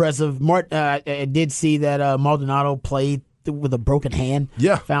really impressive. I did see that Maldonado played with a broken hand.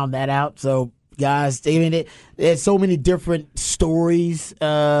 Yeah. Found that out. So, guys, I mean, there's so many different stories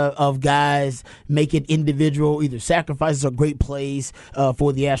of guys making individual either sacrifices or great plays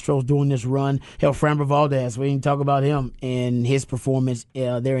for the Astros during this run. Hell, Framber Valdez, we didn't talk about him and his performance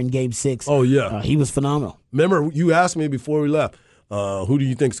there in Game 6. Oh, yeah. He was phenomenal. Remember, you asked me before we left, who do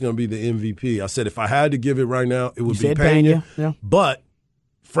you think is going to be the MVP? I said if I had to give it right now, it would be Pena. Yeah. But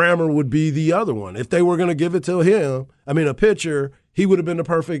Framber would be the other one. If they were going to give it to him, a pitcher, he would have been the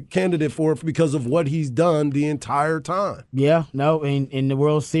perfect candidate for it because of what he's done the entire time. Yeah, no, in the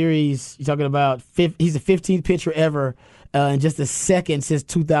World Series, you're talking about he's the 15th pitcher ever and just the second since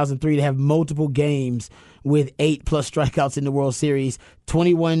 2003 to have multiple games with 8+ strikeouts in the World Series.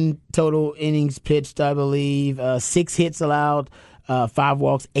 21 total innings pitched, I believe, 6 hits allowed, 5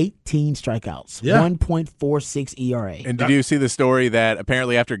 walks, 18 strikeouts, 1.46 ERA. And did you see the story that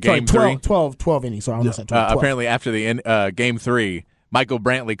apparently after Game 3? 12 innings. Sorry, I almost said 12. Apparently after the Game 3, Michael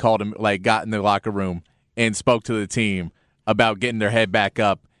Brantley called him, got in the locker room and spoke to the team about getting their head back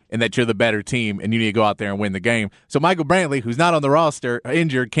up and that you're the better team and you need to go out there and win the game. So Michael Brantley, who's not on the roster,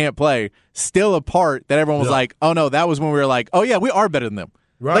 injured, can't play, still a part that everyone was like, oh, no, that was when we were like, oh, yeah, we are better than them.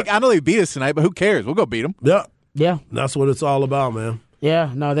 Right. I know they beat us tonight, but who cares? We'll go beat them. Yeah. Yeah. That's what it's all about, man.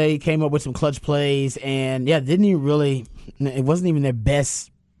 Yeah, no, they came up with some clutch plays, and, it wasn't even their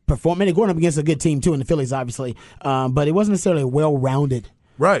best performance. They're going up against a good team, too, in the Phillies, obviously, but it wasn't necessarily a well-rounded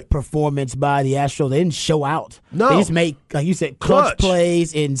performance by the Astros. They didn't show out. No. They just make, like you said, clutch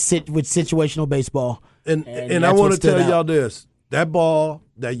plays with situational baseball. And I want to tell y'all this. That ball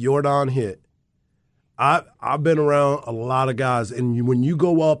that Jordan hit, I've been around a lot of guys, and when you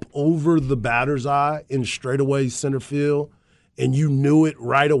go up over the batter's eye in straightaway center field and you knew it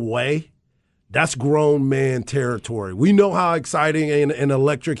right away, that's grown man territory. We know how exciting and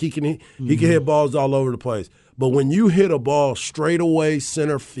electric he can hit balls all over the place. But when you hit a ball straightaway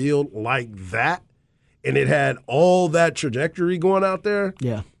center field like that, and it had all that trajectory going out there,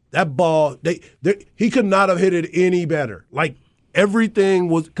 that ball, he could not have hit it any better. Like, everything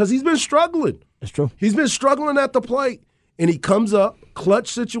was – because he's been struggling. That's true. He's been struggling at the plate, and he comes up, clutch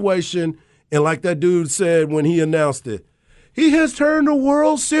situation, and like that dude said when he announced it, he has turned the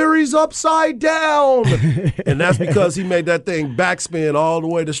World Series upside down. And that's because he made that thing backspin all the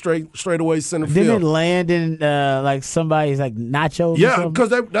way to straightaway center field. Didn't it land in like somebody's like nachos? Yeah, because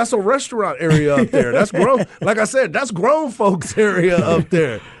that's a restaurant area up there. That's grown. Like I said, that's grown folks area up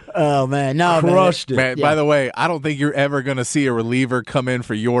there. Oh, man. No, crushed it. Man, by the way, I don't think you're ever going to see a reliever come in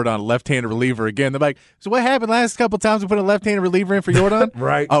for Yordan, left-handed reliever again. They're like, so what happened last couple times we put a left-handed reliever in for Yordan?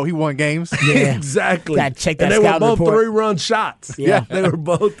 Right. Oh, he won games? Yeah. Exactly. Got to check that and they were scouting both report. 3-run shots. Yeah. They were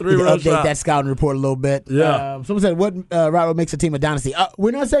both 3-run shots. Update that scouting report a little bit. Yeah. Someone said, what Robert makes a team a dynasty?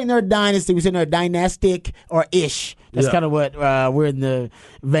 We're not saying they're a dynasty. We're saying they're dynastic or ish. That's kind of what we're in the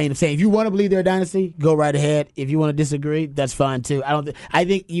vein of saying. If you want to believe they're a dynasty, go right ahead. If you want to disagree, that's fine too. I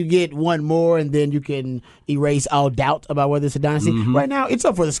think you get one more, and then you can erase all doubt about whether it's a dynasty. Mm-hmm. Right now, it's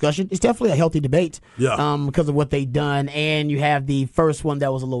up for discussion. It's definitely a healthy debate. Yeah. Because of what they've done, and you have the first one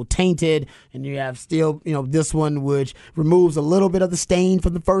that was a little tainted, and you have still, this one which removes a little bit of the stain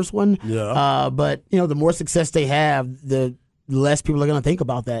from the first one. Yeah. But the more success they have, the less people are going to think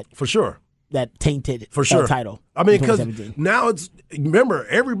about that. For sure. That tainted For sure. title. I mean, because now remember,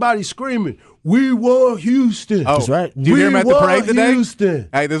 everybody's screaming, we want Houston. Oh, that's right. Did you hear him at the parade today? Houston.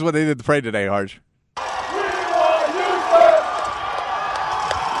 Hey, this is what they did at the parade today, Harj.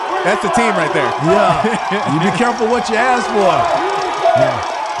 That's the team right there. Yeah. You be careful what you ask for. Yeah.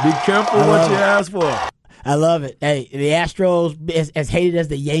 Be careful what you ask for. I love it. Hey, the Astros as hated as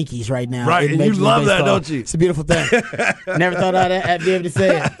the Yankees right now. Right, and you love that, don't you? It's a beautiful thing. Never thought I'd be able to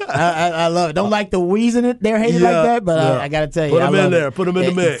say it. I love it. Don't like the reason they're hated like that, but I got to tell you. Put them in there. It. Put them in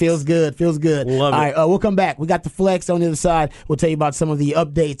the mix. It feels good. Feels good. Love it. All right, we'll come back. We got the flex on the other side. We'll tell you about some of the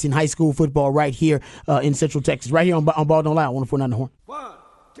updates in high school football right here in Central Texas. Right here on Ball Don't Lie, 104.9 The Horn. 1,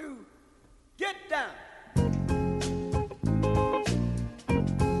 2, get down.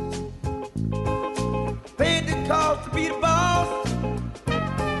 Paid the cost to be the boss.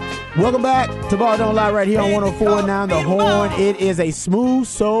 Welcome back to Ball Don't Lie right here on 104.9 The Horn. It is a Smooth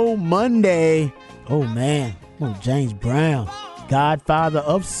Soul Monday. Oh, man. Oh, James Brown, Godfather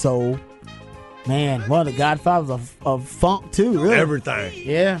of Soul. Man, one of the godfathers of funk, too, really. Everything.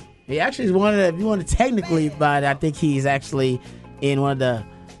 Yeah. He actually is one of the, if you want to technically, but I think he's actually in one of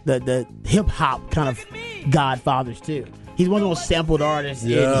the hip-hop kind of godfathers, too. He's one of the most sampled artists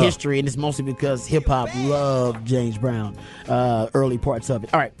in history, and it's mostly because hip-hop loved James Brown, early parts of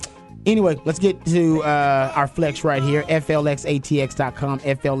it. All right. Anyway, let's get to our flex right here, FLXATX.com,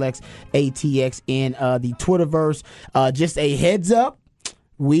 FLXATX in the Twitterverse. Just a heads up,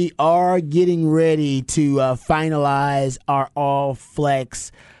 we are getting ready to finalize our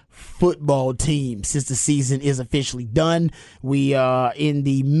all-flex football team since the season is officially done. We are in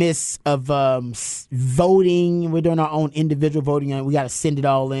the midst of voting. We're doing our own individual voting, and we got to send it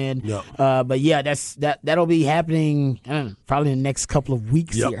all in. Yep. But yeah, that'll be happening probably in the next couple of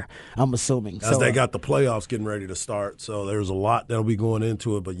weeks here, I'm assuming. As they got the playoffs getting ready to start, so there's a lot that'll be going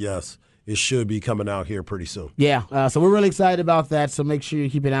into it. But yes, it should be coming out here pretty soon. Yeah, so we're really excited about that, so make sure you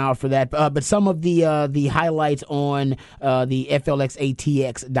keep an eye out for that. But some of the highlights on the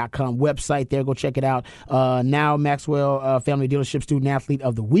FLXATX.com website there, go check it out. Now Maxwell Family Dealership Student Athlete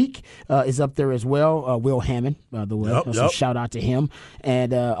of the Week is up there as well. Will Hammond, by the way. So shout out to him.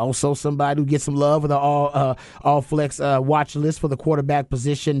 And also somebody who gets some love with our all-flex watch list for the quarterback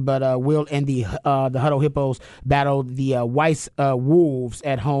position. But Will and the Huddle Hippos battled the Weiss Wolves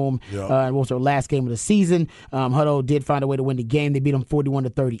at home. It was their last game of the season. Hutto did find a way to win the game. They beat them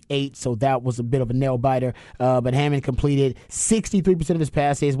 41-38, so that was a bit of a nail-biter. But Hammond completed 63% of his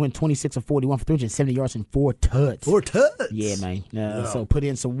passes, went 26 of 41 for 370 yards and 4 tuds. 4 tuds? Yeah, man. So put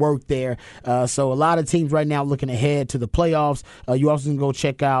in some work there. So a lot of teams right now looking ahead to the playoffs. You also can go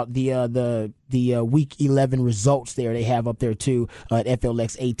check out the Week 11 results there. They have up there, too, at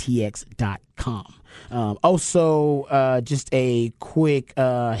FLXATX.com. FLXATX.com. Also, just a quick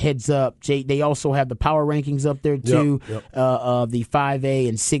heads up, Jay, they also have the power rankings up there too. Of the 5A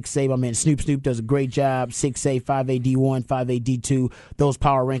and 6A. My man Snoop does a great job. 6A, 5A D1, 5A D2. Those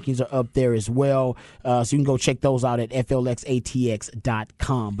power rankings are up there as well. So you can go check those out at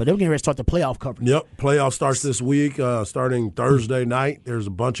FLXATX.com. But they're getting ready to start the playoff coverage. Yep, playoff starts this week, starting Thursday night. There's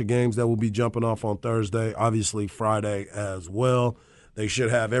a bunch of games that will be jumping off on Thursday, obviously Friday as well. They should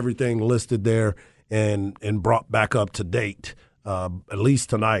have everything listed there and brought back up to date, at least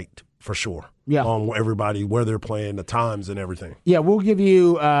tonight for sure. Yeah. On everybody, where they're playing, the times and everything. Yeah, we'll give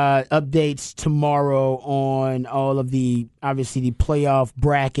you updates tomorrow on all of the, obviously, the playoff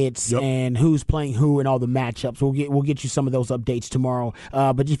brackets and who's playing who and all the matchups. We'll get you some of those updates tomorrow.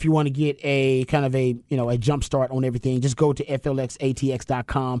 But if you want to get a kind of a jump start on everything, just go to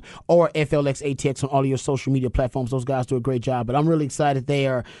FLXATX.com or FLXATX on all of your social media platforms. Those guys do a great job. But I'm really excited they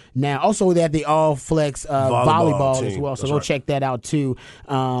are now. Also, they have the All Flex volleyball as well. So go check that out too.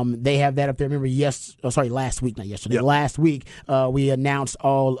 They have that up there. Remember, last week, not yesterday. Last week, we announced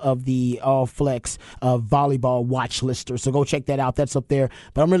all of the All Flex volleyball watch listers. So go check that out. That's up there.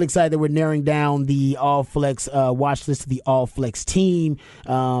 But I'm really excited that we're narrowing down the All Flex watch list to the All Flex team.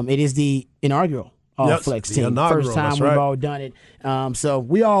 It is the inaugural All Flex team. First time we've all done it. So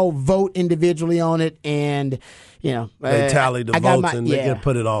we all vote individually on it, and they tally the votes and they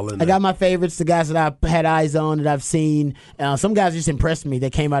put it all in there. I got my favorites, the guys that I've had eyes on that I've seen. Some guys just impressed me.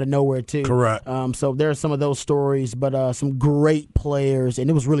 They came out of nowhere too. Correct. So there are some of those stories, but some great players, and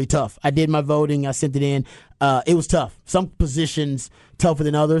it was really tough. I did my voting. I sent it in. It was tough. Some positions tougher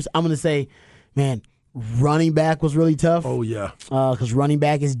than others. I'm going to say, man, running back was really tough. Oh, yeah. Because running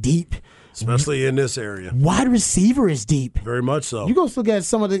back is deep. Especially in this area. Wide receiver is deep. Very much so. You go look at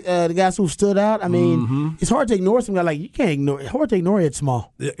some of the guys who stood out. I mean, it's hard to ignore some guy. Like, you can't ignore. It's hard to ignore Ed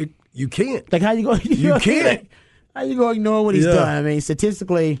Small. You can't. Like, how you go? You can't. How you going to ignore what he's done? I mean,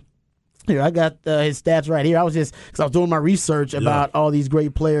 statistically, here, I got his stats right here. Because I was doing my research about all these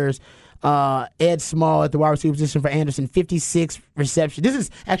great players. Ed Small at the wide receiver position for Anderson, 56 receptions. This is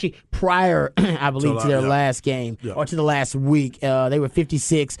actually prior, I believe, to their last game or to the last week. They were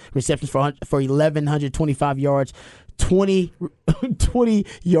 56 receptions for 1,125 yards, 20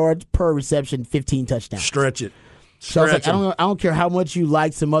 yards per reception, 15 touchdowns. Stretch it. So I was like, I don't care how much you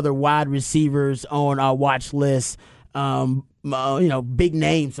like some other wide receivers on our watch list. Big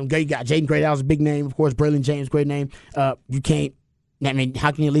names, some great guys. Jaden Greathouse, a big name, of course. Braylon James, great name. You can't. I mean, how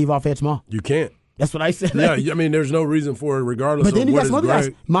can you leave off Ed Small? You can't. That's what I said. Yeah, I mean, there's no reason for it, regardless of what is great. But then you got some other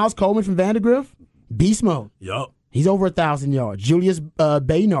guys. Miles Coleman from Vandergrift, beast mode. Yup. He's over 1,000 yards. Julius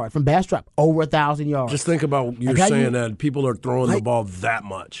Baynard from Bastrop, over 1,000 yards. Just think about saying that people are throwing the ball that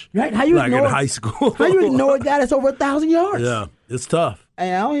much. Right? How you ignore in high school? How you ignore a guy that's over 1,000 yards? Yeah, it's tough.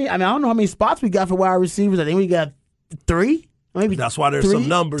 And I don't know how many spots we got for wide receivers. I think we got 3. Maybe that's why there's some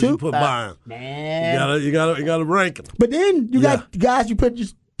numbers you put by them. Man, you gotta rank them. But then you got guys you put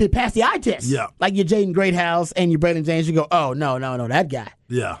just to pass the eye test. Yeah, like your Jaden Greathouse and your Braylon James. You go, oh no, that guy.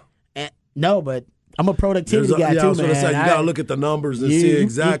 Yeah, no, but I'm a productivity guy too, man. You gotta look at the numbers and see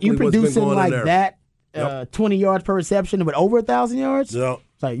exactly what's been going like in there. That 20 yards per reception, but over 1,000 yards. Yeah.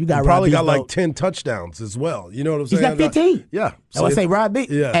 So you got probably got like 10 touchdowns as well. You know what I'm saying? He's got 15. Yeah. So I say Rob B.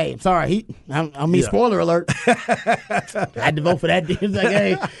 Yeah. Hey, sorry. Spoiler alert. I had to vote for that. He's like,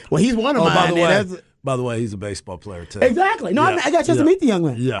 hey, well, he's one of mine. By the way, he's a baseball player too. Exactly. No, I got a chance to meet the young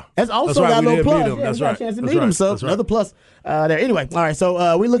man. Yeah. That's also got a little plus. That's right. Got a chance to meet him, so another plus there. Anyway, all right.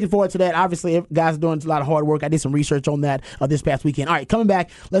 So we're looking forward to that. Obviously, guys are doing a lot of hard work. I did some research on that this past weekend. All right, coming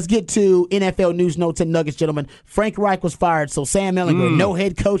back, let's get to NFL news, notes, and nuggets, gentlemen. Frank Reich was fired, so Sam Ehlinger, no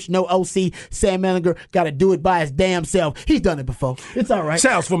head coach, no OC. Sam Ehlinger got to do it by his damn self. He's done it before. It's all right.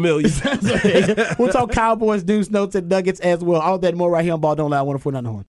 Sounds familiar. We'll talk Cowboys news, notes, and nuggets as well. All that and more right here on Ball Don't Lie, 104.9 The Horn.